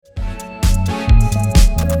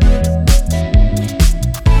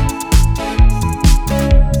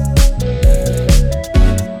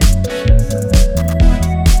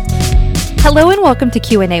Hello and welcome to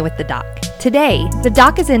Q&A with the Doc. Today, the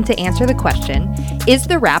Doc is in to answer the question, is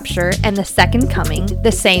the rapture and the second coming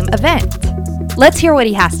the same event? Let's hear what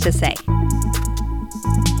he has to say.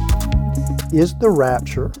 Is the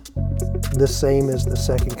rapture the same as the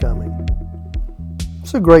second coming?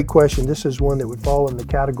 It's a great question. This is one that would fall in the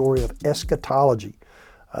category of eschatology,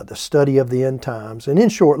 the study of the end times. And in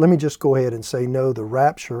short, let me just go ahead and say no, the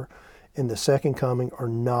rapture and the second coming are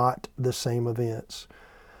not the same events.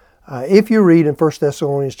 If you read in 1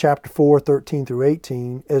 Thessalonians chapter 4, 13 through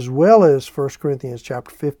 18, as well as 1 Corinthians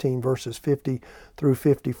chapter 15, verses 50 through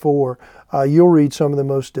 54, you'll read some of the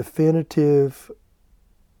most definitive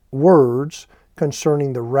words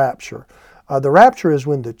concerning the rapture. The rapture is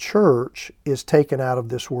when the church is taken out of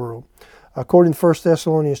this world. According to 1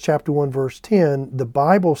 Thessalonians chapter 1, verse 10, the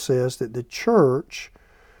Bible says that the church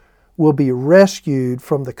will be rescued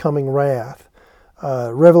from the coming wrath.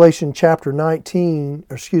 Revelation chapter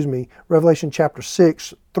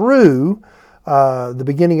 6 through the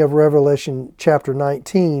beginning of Revelation chapter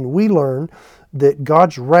 19, we learn that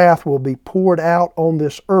God's wrath will be poured out on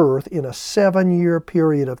this earth in a 7-year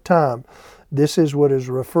period of time. This is what is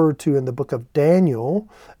referred to in the book of Daniel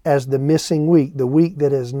as the missing week, the week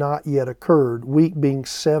that has not yet occurred, week being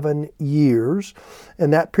 7 years.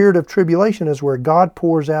 And that period of tribulation is where God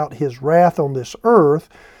pours out His wrath on this earth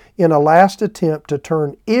in a last attempt to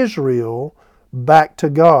turn Israel back to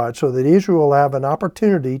God so that Israel will have an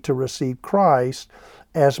opportunity to receive Christ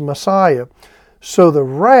as Messiah. So the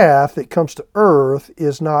wrath that comes to earth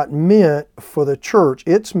is not meant for the church.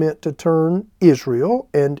 It's meant to turn Israel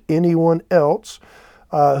and anyone else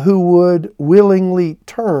who would willingly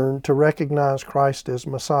turn to recognize Christ as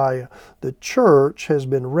Messiah. The church has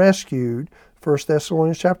been rescued, 1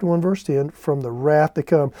 Thessalonians chapter 1, verse 10, from the wrath to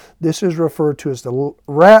come. This is referred to as the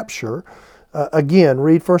rapture. Again,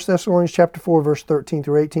 read 1 Thessalonians chapter 4, verse 13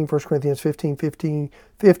 through 18, 1 Corinthians 15,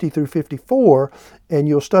 50 through 54, and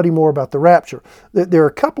you'll study more about the rapture. There are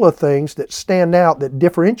a couple of things that stand out that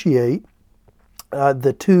differentiate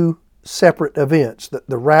the two separate events,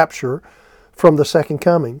 the rapture from the second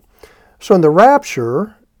coming. So in the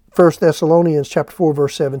rapture, 1 Thessalonians chapter 4,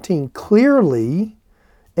 verse 17, clearly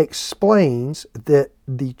explains that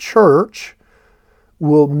the church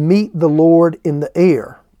will meet the Lord in the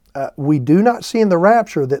air. We do not see in the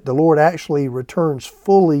rapture that the Lord actually returns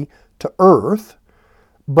fully to earth,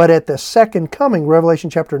 but at the second coming, Revelation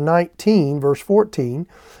chapter 19, verse 14,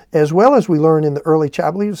 as well as we learn in the early,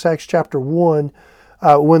 I believe it's Acts chapter 1,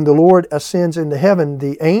 when the Lord ascends into heaven,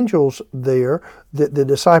 the angels there that the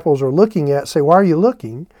disciples are looking at say, "Why are you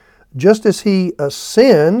looking? Just as He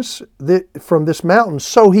ascends from this mountain,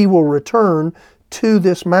 so He will return to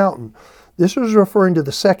this mountain." This is referring to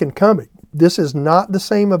the second coming. This is not the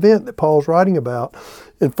same event that Paul's writing about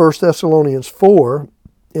in 1 Thessalonians 4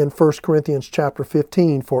 and 1 Corinthians chapter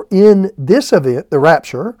 15. For in this event, the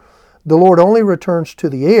rapture, the Lord only returns to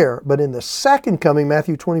the air, but in the second coming,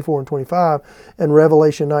 Matthew 24 and 25 and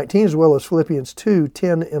Revelation 19, as well as Philippians 2,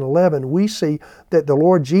 10 and 11, we see that the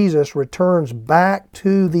Lord Jesus returns back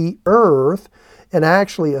to the earth and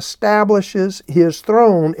actually establishes His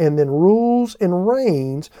throne and then rules and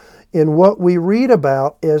reigns in what we read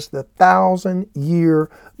about as the 1,000-year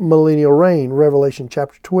millennial reign, Revelation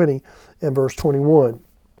chapter 20 and verse 21.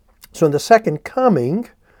 So in the second coming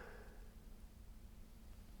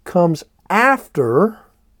comes after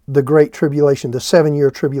the Great Tribulation, the 7-year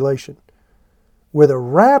tribulation, where the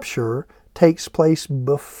rapture takes place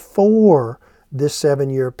before this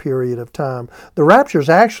 7-year period of time. The rapture is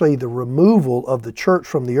actually the removal of the church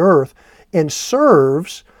from the earth and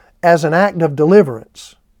serves as an act of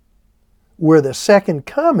deliverance. Where the second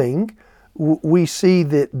coming, we see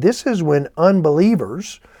that this is when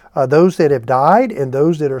unbelievers, those that have died and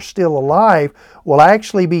those that are still alive, will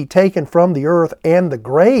actually be taken from the earth and the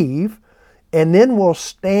grave, and then will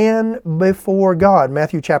stand before God,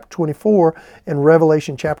 Matthew chapter 24 and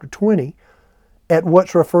Revelation chapter 20, at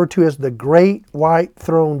what's referred to as the Great White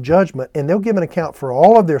Throne Judgment. And they'll give an account for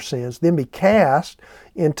all of their sins, then be cast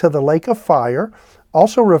into the lake of fire,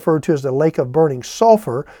 also referred to as the lake of burning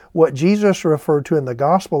sulfur, what Jesus referred to in the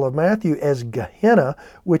Gospel of Matthew as Gehenna,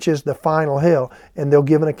 which is the final hell. And they'll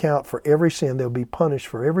give an account for every sin. They'll be punished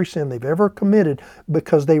for every sin they've ever committed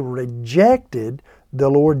because they rejected the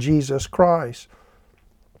Lord Jesus Christ.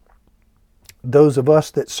 Those of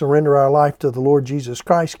us that surrender our life to the Lord Jesus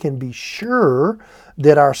Christ can be sure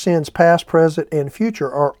that our sins past, present, and future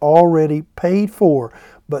are already paid for.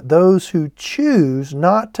 But those who choose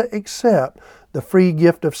not to accept the free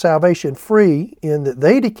gift of salvation, free in that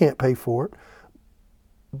they can't pay for it,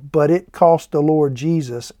 but it cost the Lord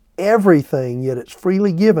Jesus everything, yet it's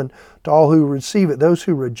freely given to all who receive it. Those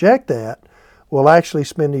who reject that will actually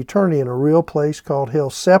spend eternity in a real place called hell,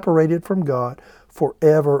 separated from God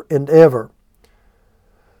forever and ever.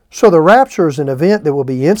 So the rapture is an event that will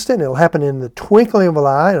be instant. It'll happen in the twinkling of an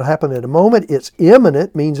eye. It'll happen at a moment. It's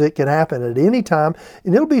imminent, means it can happen at any time.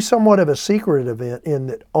 And it'll be somewhat of a secret event in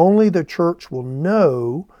that only the church will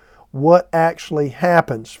know what actually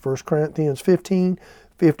happens. 1 Corinthians 15,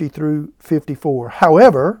 50 through 54.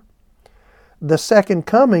 However, the second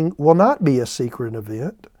coming will not be a secret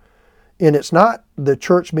event. And it's not the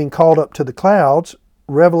church being called up to the clouds.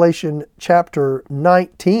 Revelation chapter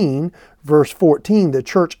 19, verse 14, the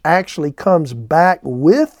church actually comes back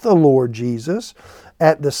with the Lord Jesus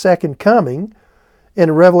at the second coming.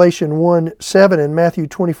 In Revelation 1:7 and Matthew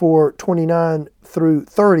 24:29 through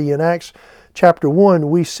 30, in Acts chapter 1,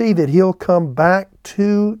 we see that he'll come back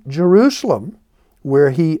to Jerusalem, where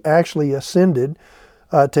he actually ascended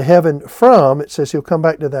to heaven from. It says he'll come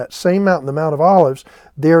back to that same mountain, the Mount of Olives,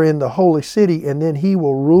 there in the holy city, and then he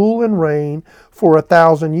will rule and reign for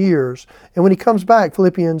 1,000 years. And when he comes back,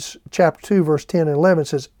 Philippians chapter 2, verse 10 and 11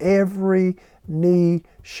 says, every knee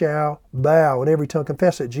shall bow and every tongue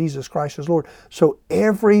confess that Jesus Christ is Lord. So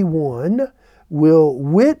everyone will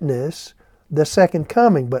witness the second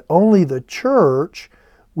coming, but only the church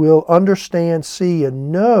will understand, see,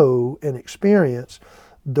 and know and experience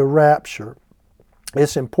the rapture.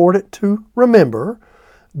 It's important to remember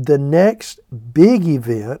the next big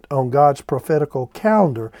event on God's prophetical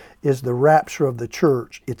calendar is the rapture of the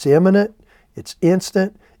church. It's imminent, it's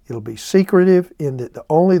instant, it'll be secretive in that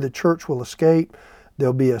only the church will escape.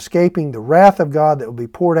 They'll be escaping the wrath of God that will be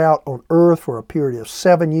poured out on earth for a period of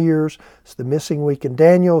 7 years. It's the missing week in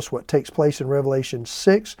Daniel. It's what takes place in Revelation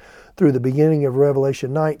 6 through the beginning of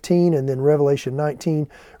Revelation 19. And then Revelation 19,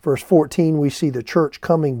 verse 14, we see the church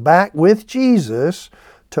coming back with Jesus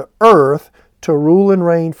to earth to rule and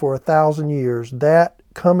reign for 1,000 years. That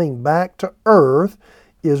coming back to earth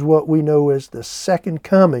is what we know as the second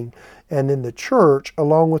coming. And then the church,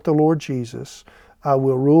 along with the Lord Jesus,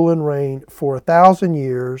 will rule and reign for 1,000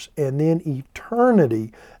 years, and then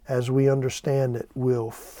eternity, as we understand it,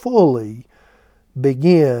 will fully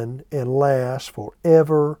begin and last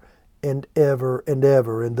forever and ever and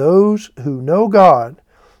ever. And those who know God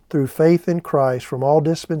through faith in Christ from all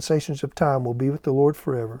dispensations of time will be with the Lord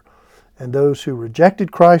forever. And those who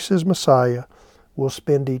rejected Christ as Messiah will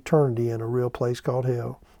spend eternity in a real place called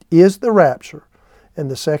hell. Is the rapture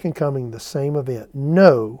and the second coming the same event?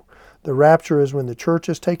 No. The rapture is when the church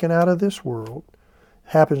is taken out of this world.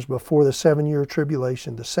 Happens before the 7-year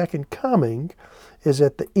tribulation. The second coming is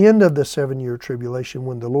at the end of the 7-year tribulation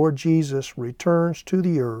when the Lord Jesus returns to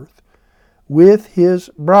the earth with his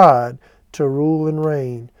bride to rule and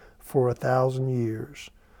reign for 1,000 years.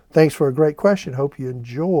 Thanks for a great question. Hope you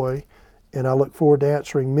enjoy, and I look forward to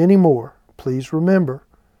answering many more. Please remember,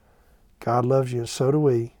 God loves you, and so do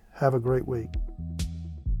we. Have a great week.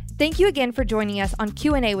 Thank you again for joining us on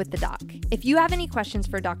Q&A with the Doc. If you have any questions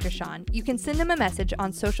for Dr. Sean, you can send him a message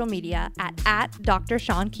on social media at Dr.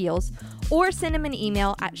 Sean Keels, or send him an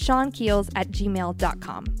email at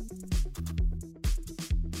seankeels@gmail.com.